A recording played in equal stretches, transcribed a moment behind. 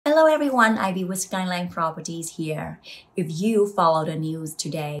everyone, Ivy with Skyline Properties here. If you follow the news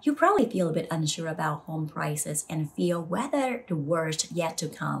today, you probably feel a bit unsure about home prices and feel whether the worst yet to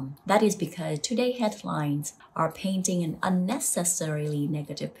come. That is because today's headlines are painting an unnecessarily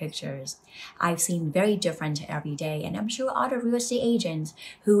negative pictures. I've seen very different every day, and I'm sure other real estate agents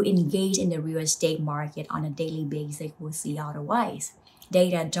who engage in the real estate market on a daily basis will see otherwise.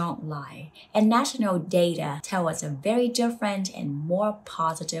 Data don't lie, and national data tell us a very different and more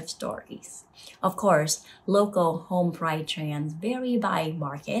positive stories. Of course, local home price trends vary by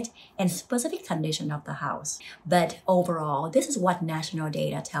market and specific condition of the house. But overall, this is what national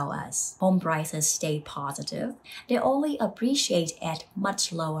data tell us. Home prices stay positive. They only appreciate at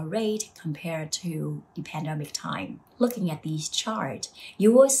much lower rate compared to the pandemic time. Looking at these charts,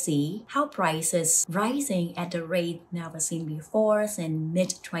 you will see how prices rising at the rate never seen before since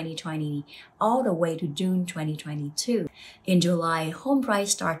mid-2020 all the way to June 2022. In July, home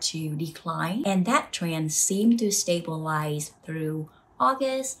price start to decline, and that trend seemed to stabilize through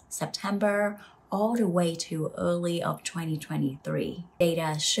August, September, all the way to early of 2023.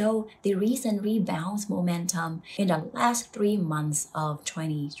 Data show the recent rebounds momentum in the last 3 months of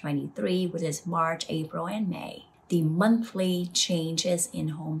 2023, which is March, April, and May. The monthly changes in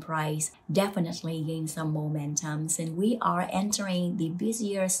home price definitely gain some momentum since we are entering the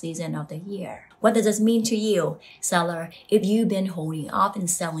busier season of the year. What does this mean to you, seller? If you've been holding off and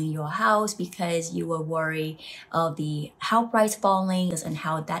selling your house because you were worried of the house price falling and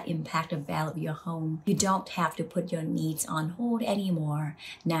how that impact the value of your home, you don't have to put your needs on hold anymore.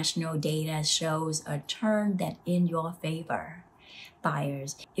 National data shows a turn that in your favor.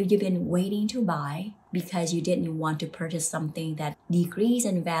 Buyers, if you've been waiting to buy because you didn't want to purchase something that decreased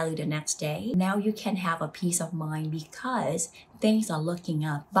in value the next day, now you can have a peace of mind because things are looking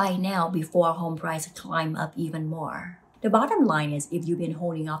up. Buy now before home price climb up even more. The bottom line is if you've been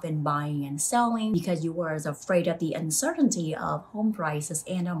holding off in buying and selling because you were afraid of the uncertainty of home prices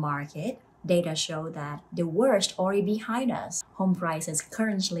and the market, data show that the worst already behind us. Home prices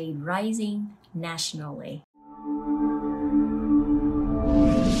currently rising nationally.